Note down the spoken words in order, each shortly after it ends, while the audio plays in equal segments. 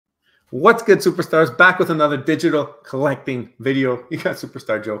What's good, superstars? Back with another digital collecting video. You got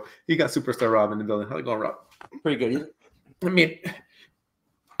Superstar Joe. You got Superstar Rob in the building. How's it going, Rob? Pretty good. I mean,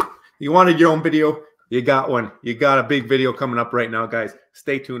 you wanted your own video. You got one. You got a big video coming up right now, guys.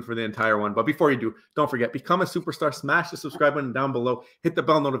 Stay tuned for the entire one. But before you do, don't forget, become a superstar. Smash the subscribe button down below. Hit the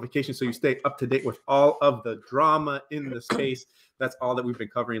bell notification so you stay up to date with all of the drama in the space. That's all that we've been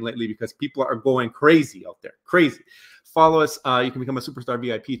covering lately because people are going crazy out there. Crazy. Follow us. You can become a Superstar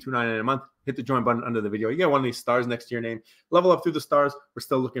VIP, $2.99 a month. Hit the join button under the video. You get one of these stars next to your name. Level up through the stars. We're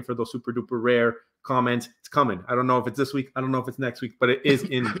still looking for those super duper rare comments. It's coming. I don't know if it's this week. I don't know if it's next week, but it is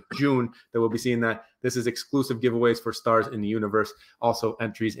in June that we'll be seeing that. This is exclusive giveaways for stars in the universe. Also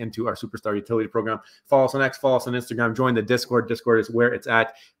entries into our Superstar Utility program. Follow us on X. Follow us on Instagram. Join the Discord. Discord is where it's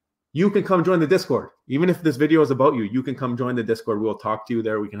at. You can come join the Discord. Even if this video is about you, you can come join the Discord. We'll talk to you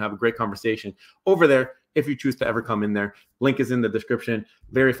there. We can have a great conversation over there if you choose to ever come in there. Link is in the description.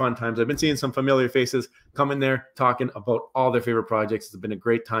 Very fun times. I've been seeing some familiar faces come in there talking about all their favorite projects. It's been a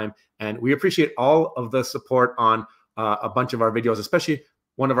great time. And we appreciate all of the support on a bunch of our videos, especially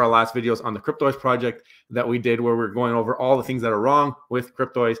one of our last videos on the Cryptoids project that we did where we're going over all the things that are wrong with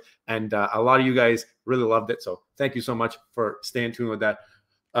Cryptoids. And a lot of you guys really loved it. So thank you so much for staying tuned with that.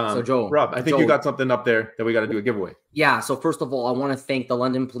 So Joe, Rob, I think you got something up there that we got to do a giveaway. Yeah. So first of all, I want to thank the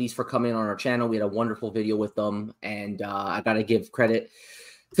London Police for coming on our channel. We had a wonderful video with them, and I got to give credit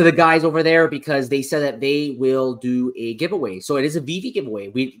to the guys over there because they said that they will do a giveaway. So it is a veve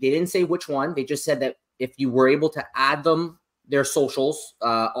giveaway. They didn't say which one. They just said that if you were able to add them their socials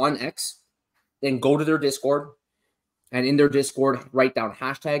on X, then go to their Discord, and in their Discord write down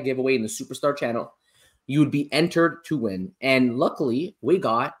hashtag giveaway in the Superstar channel. You would be entered to win. And luckily, we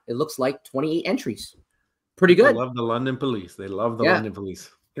got, it looks like 28 entries. Pretty good. They love the London Police. They love the London Police.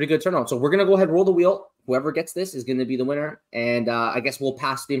 Pretty good turnout. So we're going to go ahead and roll the wheel. Whoever gets this is going to be the winner. And I guess we'll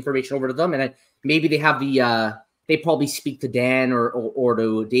pass the information over to them. And maybe they have the, they probably speak to Dan or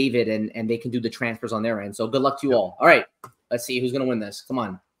to David, and they can do the transfers on their end. So good luck to you all. All right. Let's see who's going to win this. Come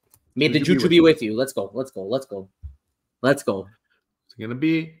on. May the juju be with you. Let's go. Let's go. Let's go. Let's go. It's going to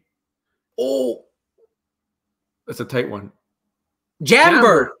be... Oh! It's a tight one.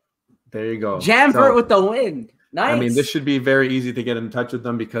 Jambert. There you go. Jambert with the win. Nice. I mean, this should be very easy to get in touch with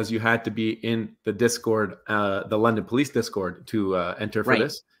them because you had to be in the Discord, the London Police Discord to enter for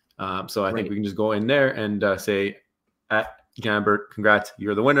this. So I think we can just go in there and say, at Jambert, congrats,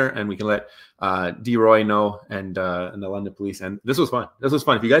 you're the winner. And we can let D-Roy know and the London Police. And this was fun. This was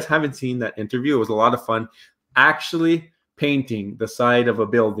fun. If you guys haven't seen that interview, it was a lot of fun. Actually painting the side of a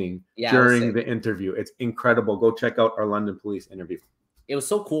building during the interview. It's incredible. Go check out our London Police interview. It was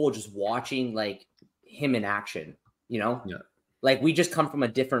so cool just watching like him in action, you know? Yeah. Like we just come from a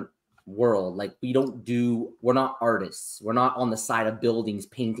different world. Like we're not artists. We're not on the side of buildings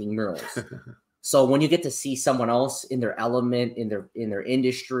painting murals. So when you get to see someone else in their element, in their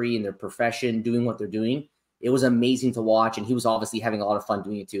industry, in their profession, doing what they're doing, it was amazing to watch. And he was obviously having a lot of fun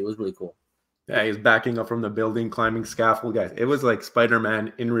doing it too. It was really cool. Yeah, he's backing up from the building, climbing scaffold, guys. It was like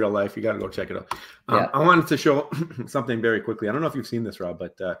Spider-Man in real life. You got to go check it out. I wanted to show something very quickly. I don't know if you've seen this, Rob,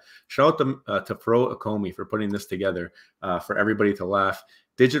 but shout out to Pro Ecomi for putting this together for everybody to laugh.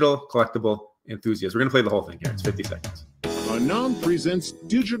 Digital collectible enthusiasts. We're going to play the whole thing here. It's 50 seconds. Anon presents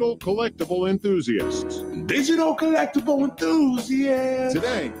Digital Collectible Enthusiasts. Digital Collectible Enthusiasts.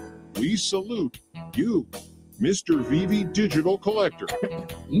 Today, we salute you, Mr. veve Digital Collector.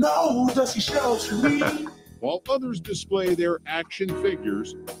 No, does he show to me? While others display their action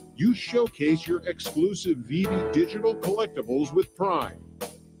figures, you showcase your exclusive veve Digital Collectibles with pride.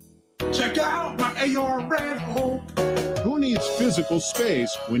 Check out my AR Red Hope. Who needs physical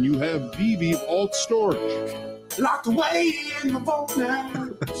space when you have veve Alt Storage? Locked away in the vault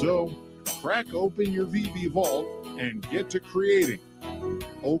now. So, crack open your veve Vault and get to creating.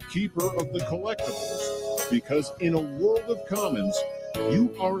 O Keeper of the Collectibles. Because in a world of commons,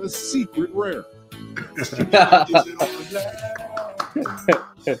 you are a secret rare.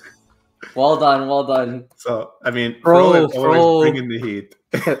 Well done, well done. So, I mean, Pro is always bringing the heat.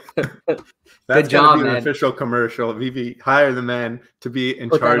 That's going to be an official commercial. veve, hire the man to be in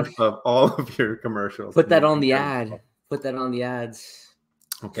charge of all of your commercials. Put that on the ad. Put that on the ads.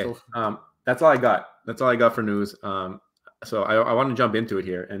 Okay, that's all I got. That's all I got for news. So I want to jump into it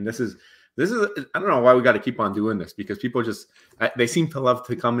here, and this is I don't know why we got to keep on doing this because people just they seem to love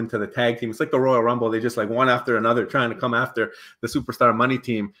to come into the tag team. It's like the Royal Rumble. They just like one after another trying to come after the Superstar Money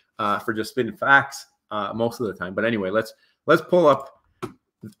team for just spitting facts most of the time. But anyway, let's pull up.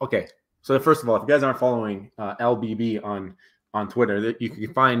 Okay, so first of all, if you guys aren't following LBB on Twitter, you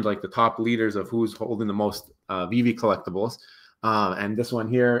can find like the top leaders of who's holding the most veve collectibles. And this one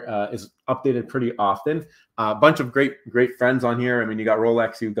here is updated pretty often. A bunch of great friends on here. I mean, you got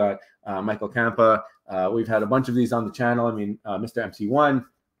Rolex, you got Michael Campa. We've had a bunch of these on the channel. I mean, Mr. MC1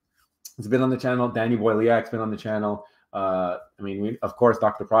 has been on the channel. Danny Boyliak's been on the channel. I mean, of course,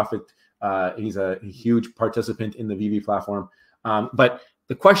 Dr. Profit. He's a huge participant in the veve platform. But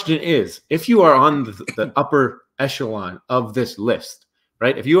the question is, if you are on the upper echelon of this list,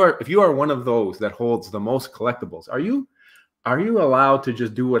 right? If you are one of those that holds the most collectibles, are you allowed to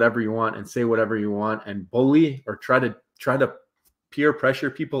just do whatever you want and say whatever you want and bully or try to peer pressure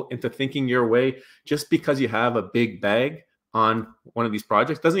people into thinking your way just because you have a big bag on one of these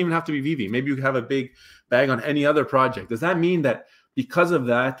projects? Doesn't even have to be veve. Maybe you have a big bag on any other project. Does that mean that because of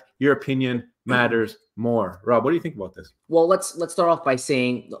that, your opinion matters more? Rob, what do you think about this? Well, let's start off by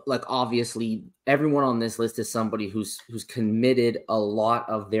saying, like, obviously everyone on this list is somebody who's committed a lot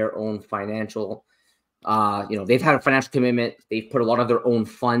of their own financial, they've had a financial commitment. They've put a lot of their own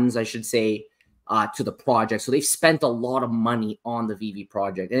funds, I should say, to the project. So they've spent a lot of money on the veve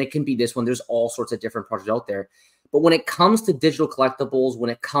project, and it can be this one. There's all sorts of different projects out there. But when it comes to digital collectibles, when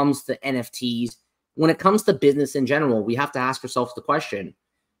it comes to NFTs, when it comes to business in general, we have to ask ourselves the question,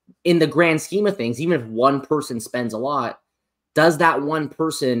 in the grand scheme of things, even if one person spends a lot, does that one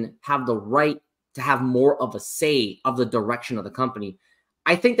person have the right to have more of a say of the direction of the company?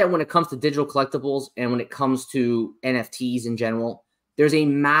 I think that when it comes to digital collectibles and when it comes to NFTs in general, there's a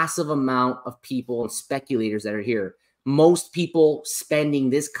massive amount of people and speculators that are here. Most people spending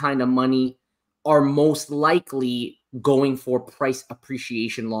this kind of money are most likely going for price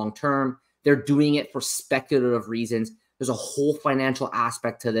appreciation long term. They're doing it for speculative reasons. There's a whole financial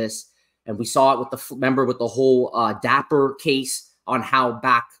aspect to this. And we saw it with the whole Dapper case on how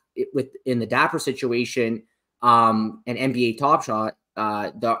in the Dapper situation and NBA Top Shot,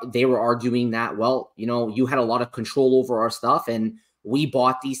 they were arguing that, well, you had a lot of control over our stuff and we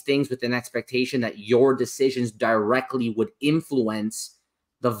bought these things with an expectation that your decisions directly would influence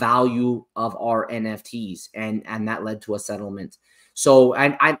the value of our NFTs. And that led to a settlement. So,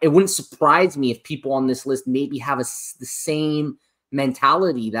 it wouldn't surprise me if people on this list maybe have the same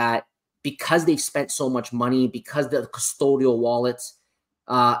mentality, that because they've spent so much money, because the custodial wallets,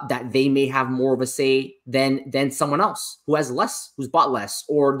 that they may have more of a say than someone else who has less, who's bought less,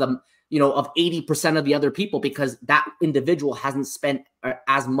 or of 80% of the other people, because that individual hasn't spent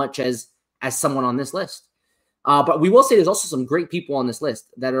as much as someone on this list. But we will say there's also some great people on this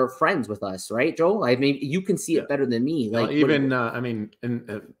list that are friends with us, right, Joe? I mean, you can see it better than me. Like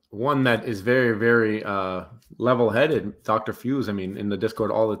one that is very, very level-headed, Dr. Fuse. I mean, in the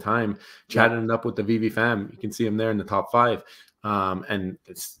Discord all the time, chatting it up with the veve fam. You can see him there in the top 5. And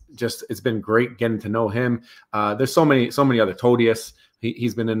it's been great getting to know him. There's so many other. Todius,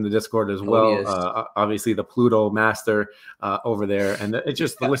 he's been in the Discord as well. Obviously the Pluto master over there, and it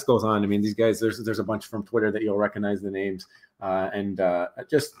just the list goes on. I mean, these guys, there's a bunch from Twitter that you'll recognize the names, and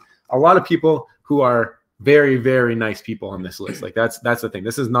just a lot of people who are very, very nice people on this list. Like that's the thing.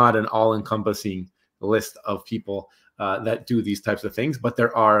 This is not an all-encompassing list of people that do these types of things, but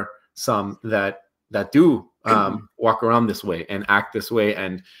there are some that do walk around this way and act this way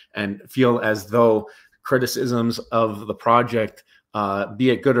and feel as though criticisms of the project, be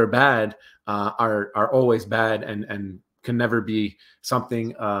it good or bad, are always bad and can never be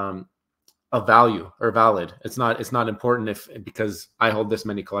something of value or valid. It's not important because I hold this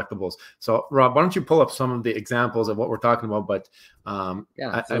many collectibles. So Rob, why don't you pull up some of the examples of what we're talking about? But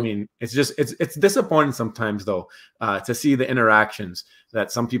I mean, it's disappointing sometimes though, to see the interactions that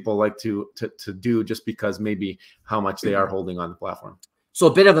some people like to do just because maybe how much they are holding on the platform. So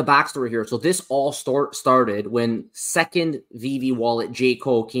a bit of a backstory here. So this all started when second veve wallet J.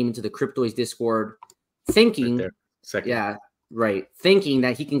 Cole came into the Cryptoids Discord thinking, thinking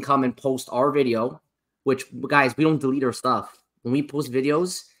that he can come and post our video, which, guys, we don't delete our stuff. When we post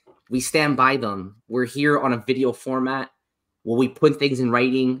videos, we stand by them. We're here on a video format. When we put things in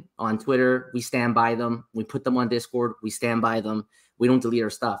writing on Twitter, we stand by them. We put them on Discord, we stand by them. We don't delete our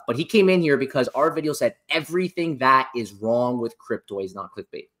stuff. But he came in here because our video said everything that is wrong with Cryptoids, not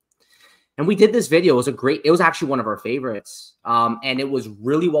clickbait. And we did this video. It was actually one of our favorites. And it was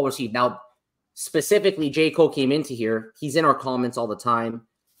really well received. Now, specifically, J. Cole came into here. He's in our comments all the time.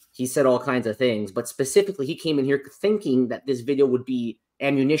 He said all kinds of things. But specifically, he came in here thinking that this video would be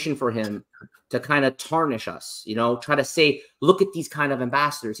ammunition for him to kind of tarnish us, try to say, look at these kind of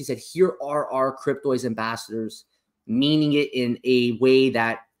ambassadors. He said, here are our Cryptoids ambassadors, meaning it in a way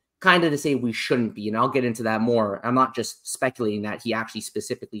that kind of to say we shouldn't be. And I'll get into that more. I'm not just speculating that. He actually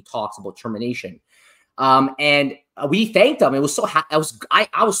specifically talks about termination. And we thanked him. It was so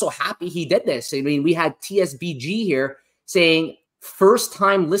I was so happy he did this. I mean, we had TSBG here saying, First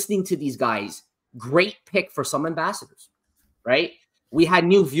time listening to these guys. Great pick for some ambassadors, right? We had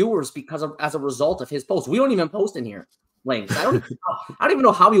new viewers because of as a result of his post. We don't even post in here links. I don't even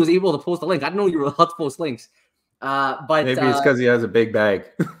know how he was able to post a link. I didn't know you were allowed to post links. But maybe it's because he has a big bag.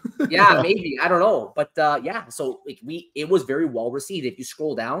 Yeah, maybe. I don't know. But yeah, so like it was very well received. If you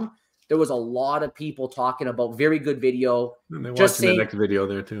scroll down, there was a lot of people talking about very good video. And they're just watching saying, the next video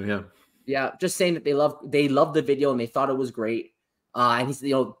there too. Yeah. Yeah, just saying that they loved the video and they thought it was great. And he's,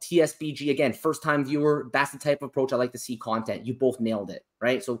 you know, TSBG again, first time viewer. That's the type of approach I like to see content. You both nailed it,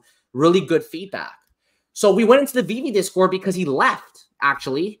 right? So really good feedback. So we went into the veve Discord because he left.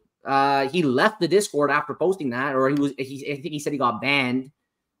 Actually, he left the Discord after posting that, or I think he said he got banned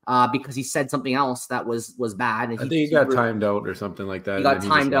because he said something else that was bad. And I think he got timed out or something like that. He got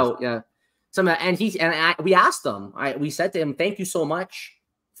timed out, yeah. We asked him. We said to him, "Thank you so much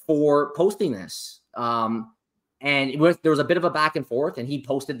for posting this." And there was a bit of a back and forth, and he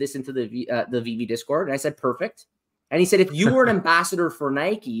posted this into the veve Discord. And I said, perfect. And he said, if you were an ambassador for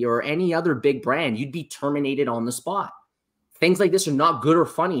Nike or any other big brand, you'd be terminated on the spot. Things like this are not good or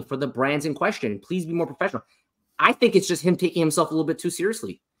funny for the brands in question. Please be more professional. I think it's just him taking himself a little bit too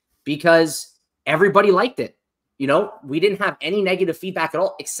seriously because everybody liked it. You know, we didn't have any negative feedback at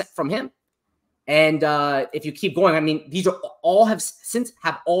all except from him. And if you keep going, I mean, these are all have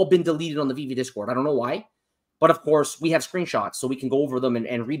all been deleted on the veve Discord. I don't know why. But of course, we have screenshots, so we can go over them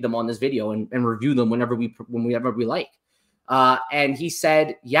and read them on this video and review them whenever we like. And he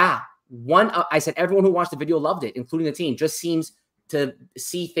said, yeah, I said, everyone who watched the video loved it, including the team. Just seems to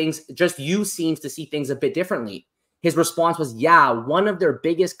see things, seems to see things a bit differently. His response was, yeah, one of their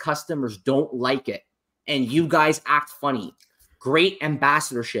biggest customers don't like it. And you guys act funny. Great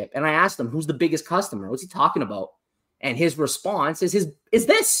ambassadorship. And I asked him, who's the biggest customer? What's he talking about? And his response is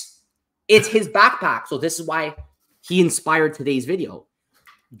this. It's his backpack. So this is why he inspired today's video.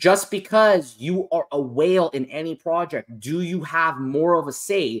 Just because you are a whale in any project, do you have more of a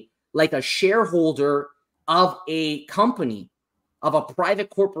say, like a shareholder of a company, of a private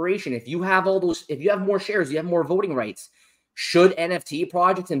corporation? If you have more shares, you have more voting rights. Should NFT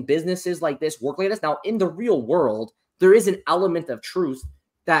projects and businesses like this work like this? Now, in the real world, there is an element of truth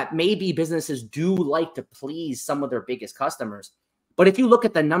that maybe businesses do like to please some of their biggest customers. But if you look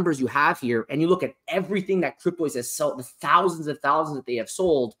at the numbers you have here and you look at everything that Cryptoids has sold, the thousands and thousands that they have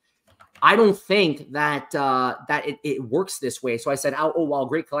sold, I don't think that it works this way. So I said, oh, well,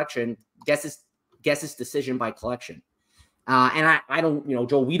 great collection. Guess it's decision by collection. And I don't, you know,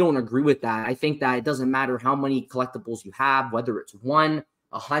 Joe, we don't agree with that. I think that it doesn't matter how many collectibles you have, whether it's 1,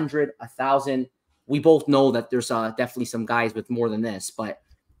 100, 1,000. We both know that there's definitely some guys with more than this, but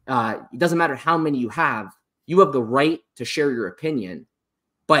it doesn't matter how many you have. You have the right to share your opinion,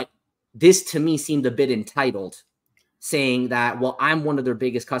 but this to me seemed a bit entitled, saying that, well, I'm one of their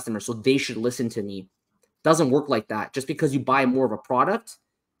biggest customers, so they should listen to me. Doesn't work like that. Just because you buy more of a product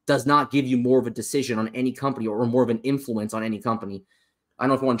does not give you more of a decision on any company or more of an influence on any company. I don't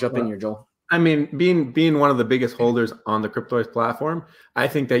know if you want to jump in here, Joel. I mean, being one of the biggest holders on the Cryptoids platform, I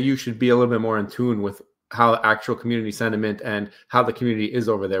think that you should be a little bit more in tune with how actual community sentiment and how the community is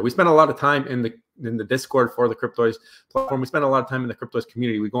over there. We spend a lot of time in the Discord for the Cryptoids platform. We spend a lot of time in the Cryptoids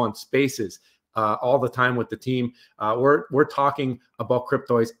community. We go on spaces all the time with the team. We're talking about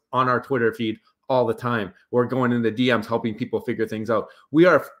Cryptoids on our Twitter feed all the time. We're going in the DMs helping people figure things out. We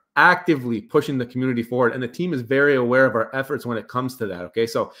are actively pushing the community forward, and the team is very aware of our efforts when it comes to that. Okay,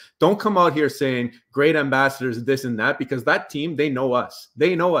 so don't come out here saying great ambassadors, this and that, because that team, they know us.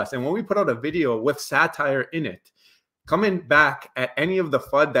 They know us. And when we put out a video with satire in it, coming back at any of the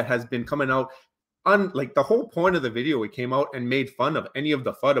FUD that has been coming out, like the whole point of the video, we came out and made fun of any of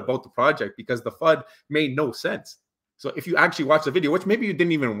the FUD about the project because the FUD made no sense. So if you actually watch the video, which maybe you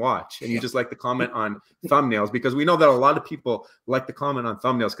didn't even watch, and you just like to comment on thumbnails, because we know that a lot of people like to comment on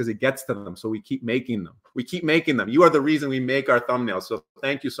thumbnails because it gets to them. So we keep making them. We keep making them. You are the reason we make our thumbnails. So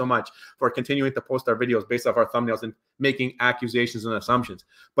thank you so much for continuing to post our videos based off our thumbnails and making accusations and assumptions.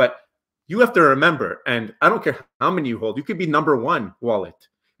 But you have to remember, and I don't care how many you hold, you could be #1 wallet.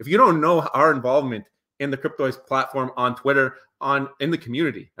 If you don't know our involvement in the Cryptoids platform on Twitter, in the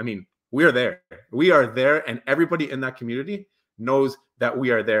community, I mean, we are there. We are there, and everybody in that community knows that we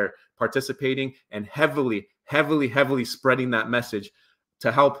are there participating and heavily, heavily, heavily spreading that message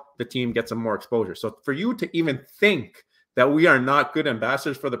to help the team get some more exposure. So for you to even think that we are not good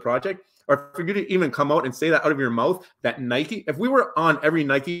ambassadors for the project, or for you to even come out and say that out of your mouth, that Nike, if we were on every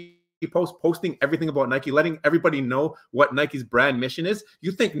Nike post, posting everything about Nike, letting everybody know what Nike's brand mission is,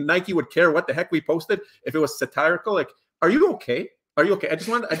 you think Nike would care what the heck we posted if it was satirical? Like, are you okay? Are you okay? I just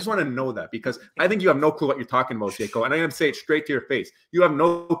want to know that, because I think you have no clue what you're talking about, Jaco. And I'm gonna say it straight to your face. You have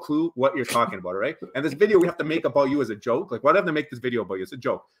no clue what you're talking about, right? And this video we have to make about you as a joke. Like, why do I have to make this video about you? It's a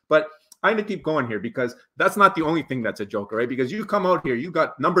joke. But I'm gonna keep going here, because that's not the only thing that's a joke, right? Because you come out here, you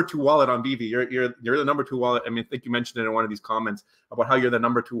got #2 wallet on veve. You're the #2 wallet. I mean, I think you mentioned it in one of these comments about how you're the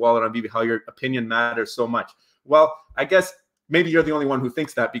 #2 wallet on veve, how your opinion matters so much. Well, I guess maybe you're the only one who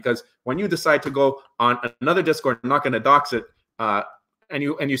thinks that, because when you decide to go on another Discord, I'm not going to dox it, and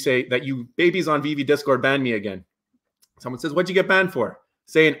you say that you babies on veve Discord ban me again. Someone says, "What'd you get banned for?"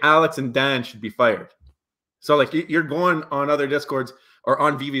 Saying Alex and Dan should be fired. So like, you're going on other Discords or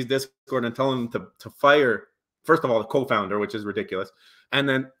on veve's Discord and telling them to fire, first of all, the co-founder, which is ridiculous, and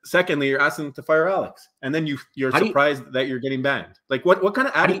then secondly, you're asking them to fire Alex, and then you're surprised that you're getting banned. Like, what kind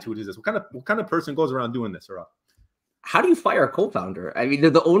of attitude is this? What kind of person goes around doing this, Rob? How do you fire a co-founder? I mean, they're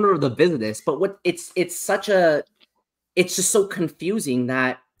the owner of the business, but it's just so confusing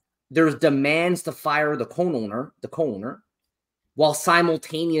that there's demands to fire the co-owner, while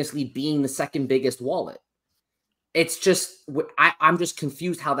simultaneously being the second biggest wallet. It's just, I'm just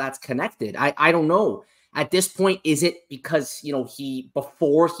confused how that's connected. I don't know. At this point, is it because, you know,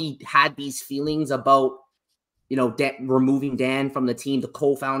 before he had these feelings about, you know, removing Dan from the team, the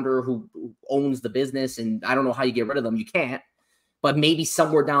co-founder who owns the business, and I don't know how you get rid of them. You can't. But maybe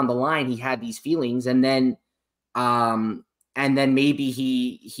somewhere down the line he had these feelings, and then maybe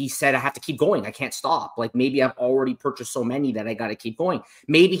he said, I have to keep going. I can't stop. Like, maybe I've already purchased so many that I got to keep going.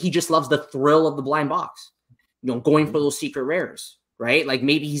 Maybe he just loves the thrill of the blind box, you know, going for those secret rares, right? Like,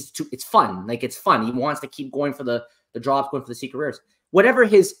 maybe it's fun. Like, it's fun. He wants to keep going for the drops, going for the secret rares. Whatever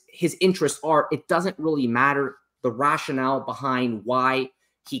his interests are, it doesn't really matter the rationale behind why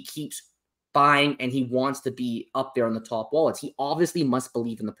he keeps buying and he wants to be up there on the top wallets. He obviously must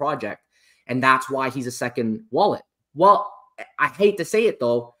believe in the project, and that's why he's a second wallet. Well, I hate to say it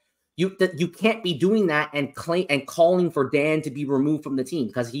though, you can't be doing that and calling for Dan to be removed from the team,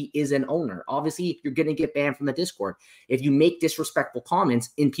 because he is an owner. Obviously, you're going to get banned from the Discord if you make disrespectful comments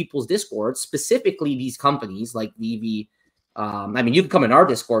in people's Discords, specifically these companies like veve. I mean, you can come in our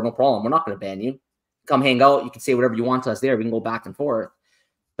Discord, no problem. We're not going to ban you. Come hang out. You can say whatever you want to us there. We can go back and forth.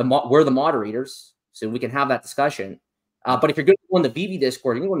 We're the moderators, so we can have that discussion. But if you're going to go in the veve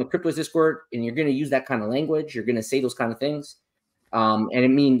Discord, you're going to go in the cryptos Discord, and you're going to use that kind of language, you're going to say those kind of things. And I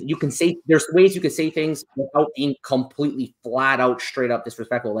mean, you can say, there's ways you can say things without being completely flat out, straight up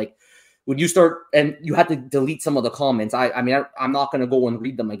disrespectful. Like, when you start, and you had to delete some of the comments. I mean, I'm not going to go and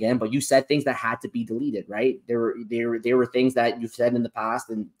read them again, but you said things that had to be deleted, right? There were things that you've said in the past,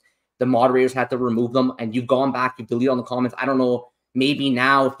 and the moderators had to remove them, and you've gone back, you deleted on the comments. I don't know. Maybe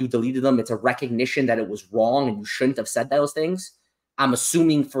now if you deleted them, it's a recognition that it was wrong and you shouldn't have said those things. I'm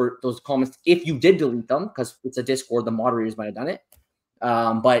assuming for those comments, if you did delete them, because it's a Discord, the moderators might have done it.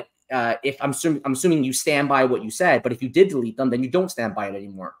 But if I'm assuming you stand by what you said, but if you did delete them, then you don't stand by it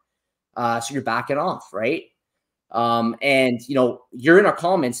anymore. So you're backing off, right? And you know, you're in our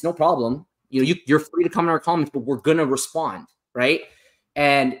comments, no problem. You know, you're free to come in our comments, but we're gonna respond, right?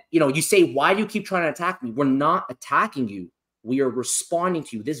 And you know, you say, why do you keep trying to attack me? We're not attacking you. We are responding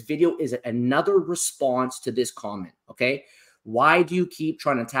to you. This video is another response to this comment. Okay. Why do you keep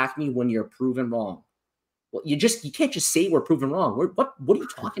trying to attack me when you're proven wrong? Well, you can't just say we're proven wrong. What are you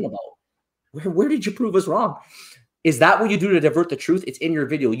talking about? Where did you prove us wrong? Is that what you do to divert the truth? It's in your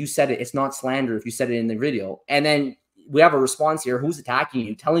video. You said it. It's not slander if you said it in the video. And then we have a response here. Who's attacking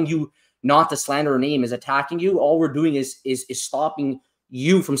you? Telling you not to slander a name is attacking you. All we're doing is stopping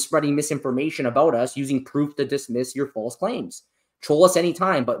you from spreading misinformation about us, using proof to dismiss your false claims. Troll us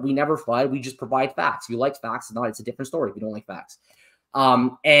anytime, but we never flood. We just provide facts. If you like facts, it's a different story if you don't like facts.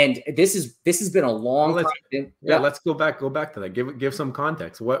 And this has been a long time. Yeah, let's go back to that. Give some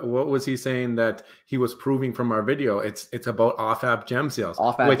context. What was he saying that he was proving from our video? It's about off-app gem sales.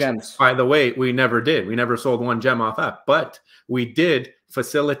 Off-app gems. By the way, we never did. We never sold one gem off-app, but we did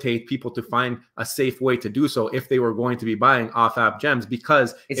facilitate people to find a safe way to do so if they were going to be buying off-app gems,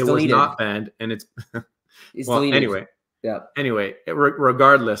 because it was not banned, and it's well, deleted. Anyway. Yeah. Anyway,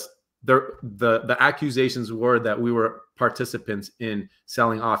 regardless, the accusations were that we were participants in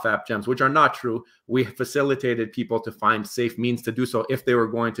selling off-app gems, which are not true. We facilitated people to find safe means to do so if they were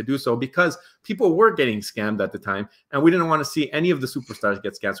going to do so, because people were getting scammed at the time, and we didn't want to see any of the superstars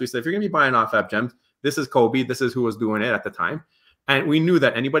get scammed. So we said, if you're going to be buying off-app gems, this is Kobe. This is who was doing it at the time. And we knew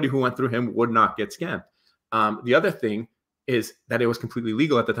that anybody who went through him would not get scammed. The other thing is that it was completely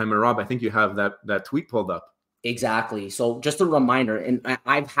legal at the time. And Rob, I think you have that tweet pulled up. Exactly. So just a reminder, and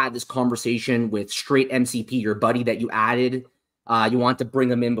I've had this conversation with Straight MCP, your buddy that you added You want to bring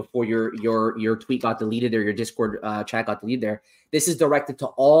them in before your tweet got deleted or your Discord chat got deleted there. This is directed to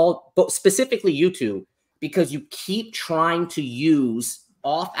all, but specifically you two, because you keep trying to use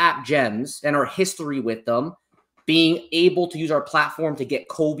off-app gems and our history with them, being able to use our platform to get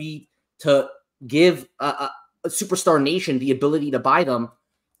Kobe, to give a Superstar Nation the ability to buy them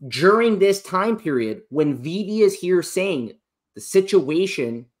during this time period when veve is here saying the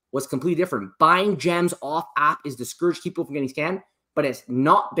situation was completely different. Buying gems off app is discouraged people from getting scammed, but it's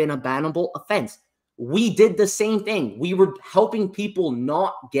not been a bannable offense. We did the same thing. We were helping people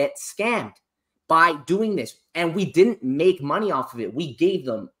not get scammed by doing this, and we didn't make money off of it. We gave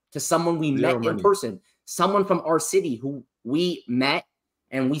them to someone we met in person, someone from our city who we met,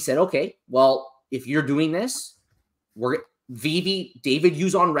 and we said, okay, well, if you're doing this, we're veve, David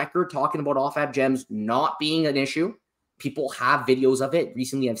Hughes on record talking about off-app gems not being an issue. People have videos of it.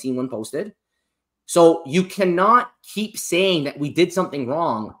 Recently, I've seen one posted. So you cannot keep saying that we did something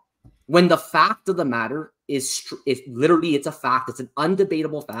wrong when the fact of the matter is literally, it's a fact. It's an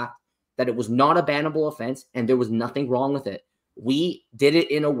undebatable fact that it was not a bannable offense and there was nothing wrong with it. We did it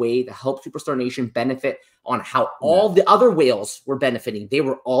in a way to help Superstar Nation benefit on how all the other whales were benefiting. They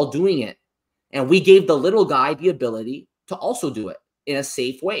were all doing it. And we gave the little guy the ability to also do it in a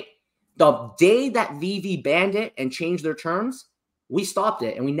safe way. The day that veve banned it and changed their terms, we stopped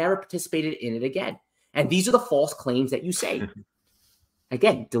it and we never participated in it again. And these are the false claims that you say.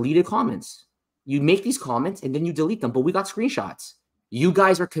 Again, deleted comments. You make these comments and then you delete them, but we got screenshots. You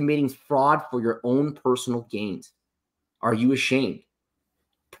guys are committing fraud for your own personal gains. Are you ashamed?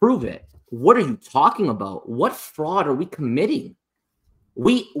 Prove it. What are you talking about? What fraud are we committing?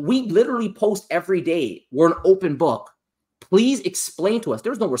 We literally post every day. We're an open book. Please explain to us.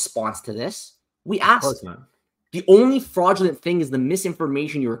 There's no response to this. We asked. The only fraudulent thing is the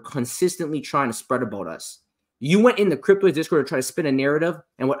misinformation you're consistently trying to spread about us. You went in the crypto Discord to try to spin a narrative,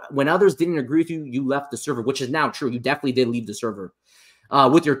 and when others didn't agree with you, you left the server, which is now true. You definitely did leave the server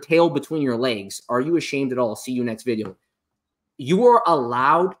with your tail between your legs. Are you ashamed at all? See you next video. You are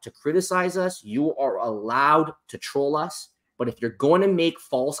allowed to criticize us. You are allowed to troll us. But if you're going to make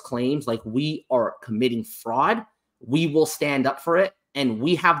false claims like we are committing fraud, we will stand up for it, and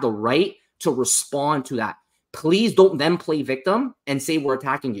we have the right to respond to that. Please don't then play victim and say we're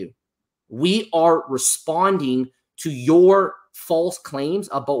attacking you. We are responding to your false claims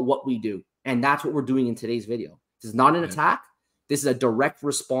about what we do. And that's what we're doing in today's video. This is not an attack. This is a direct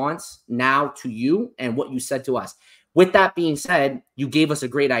response now to you and what you said to us. With that being said, you gave us a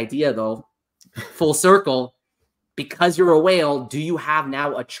great idea, though. Full circle. Because you're a whale, do you have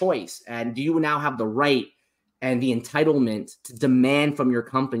now a choice? And do you now have the right and the entitlement to demand from your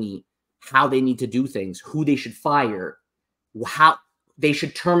company how they need to do things, who they should fire, how they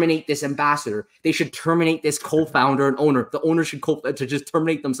should terminate this ambassador, they should terminate this co-founder and owner, the owner should to just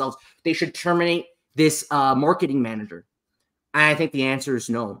terminate themselves, they should terminate this marketing manager? And I think the answer is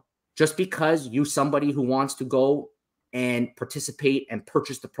no. Just because you somebody who wants to go and participate and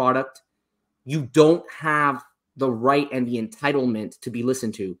purchase the product, you don't have the right and the entitlement to be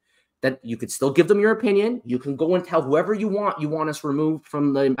listened to. That you could still give them your opinion. You can go and tell whoever you want us removed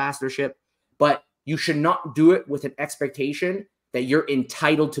from the ambassadorship, but you should not do it with an expectation that you're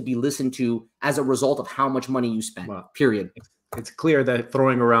entitled to be listened to as a result of how much money you spend, period. It's clear that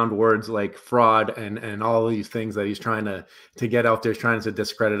throwing around words like fraud and all of these things that he's trying to get out there, trying to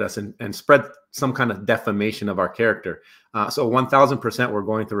discredit us and spread some kind of defamation of our character. So 1000% we're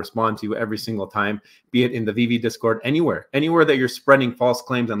going to respond to you every single time, be it in the veve Discord, anywhere that you're spreading false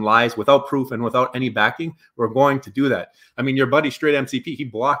claims and lies without proof and without any backing, we're going to do that. I mean, your buddy Straight MCP, he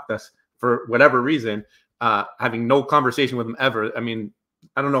blocked us for whatever reason, having no conversation with him ever. I mean,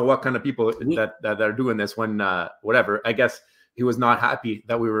 I don't know what kind of people that are doing this when whatever. I guess he was not happy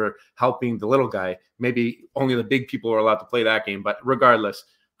that we were helping the little guy. Maybe only the big people are allowed to play that game. But regardless,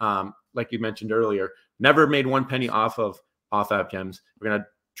 like you mentioned earlier, never made 1 penny off of off-app gems. We're going to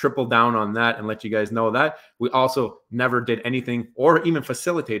triple down on that and let you guys know that. We also never did anything or even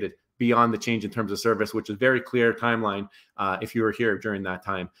facilitated beyond the change in terms of service, which is very clear timeline if you were here during that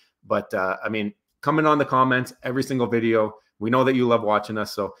time. But I mean, comment on the comments, every single video. We know that you love watching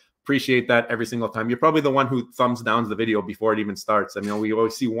us, so appreciate that every single time. You're probably the one who thumbs downs the video before it even starts. I mean, we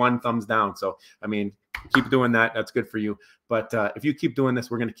always see 1 thumbs down. So, I mean, keep doing that. That's good for you. But if you keep doing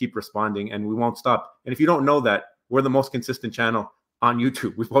this, we're going to keep responding and we won't stop. And if you don't know that, we're the most consistent channel on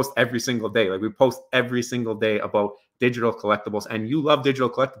YouTube. We post every single day. Like, we post every single day about digital collectibles, and you love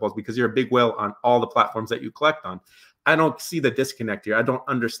digital collectibles because you're a big whale on all the platforms that you collect on. I don't see the disconnect here. I don't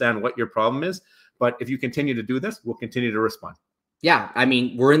understand what your problem is, but if you continue to do this, we'll continue to respond. Yeah, I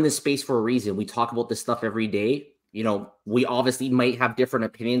mean, we're in this space for a reason. We talk about this stuff every day. you know, we obviously might have different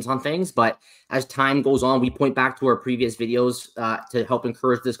opinions on things, but as time goes on, we point back to our previous videos to help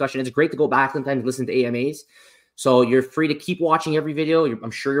encourage the discussion. It's great to go back sometimes and listen to AMAs. So you're free to keep watching every video.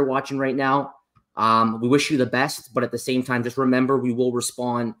 I'm sure you're watching right now. We wish you the best, but at the same time, just remember, we will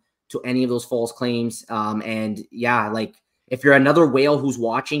respond to any of those false claims. And yeah, like if you're another whale who's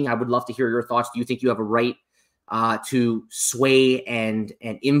watching, I would love to hear your thoughts. Do you think you have a right to sway and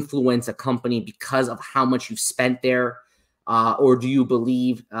influence a company because of how much you've spent there? Or do you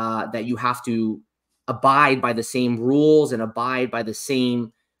believe that you have to abide by the same rules and abide by the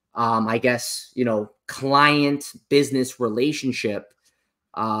same, I guess, you know, client business relationship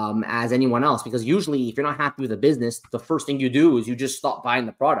as anyone else? Because usually if you're not happy with a business, the first thing you do is you just stop buying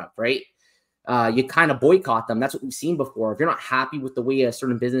the product, right? You kind of boycott them. That's what we've seen before. If you're not happy with the way a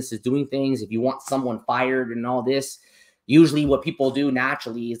certain business is doing things, if you want someone fired and all this, usually what people do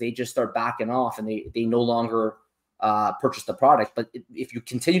naturally is they just start backing off and they no longer purchase the product. But if you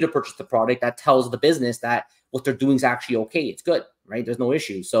continue to purchase the product, that tells the business that what they're doing is actually okay. It's good, right? There's no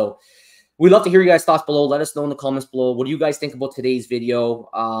issue. So we'd love to hear you guys' thoughts below. Let us know in the comments below. What do you guys think about today's video?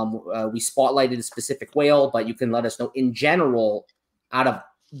 We spotlighted a specific whale, but you can let us know in general, out of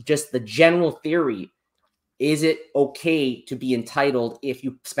just the general theory, is it okay to be entitled if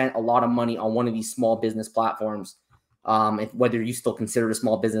you spent a lot of money on one of these small business platforms, whether you still consider it a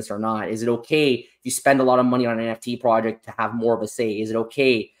small business or not? Is it okay if you spend a lot of money on an NFT project to have more of a say? Is it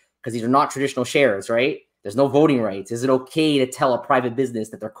okay, because these are not traditional shares, right? There's no voting rights. Is it okay to tell a private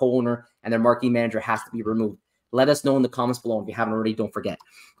business that their co-owner and their marketing manager has to be removed? Let us know in the comments below. If you haven't already, don't forget.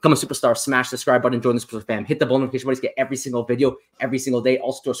 Become a superstar. Smash the subscribe button. Join the Superstar fam. Hit the bell notification button to get every single video, every single day.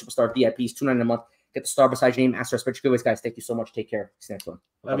 Also, to our Superstar VIPs, $2.99 a month. Get the star beside your name. Ask our special giveaways, guys. Thank you so much. Take care. See you next one.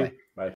 Love you. Bye.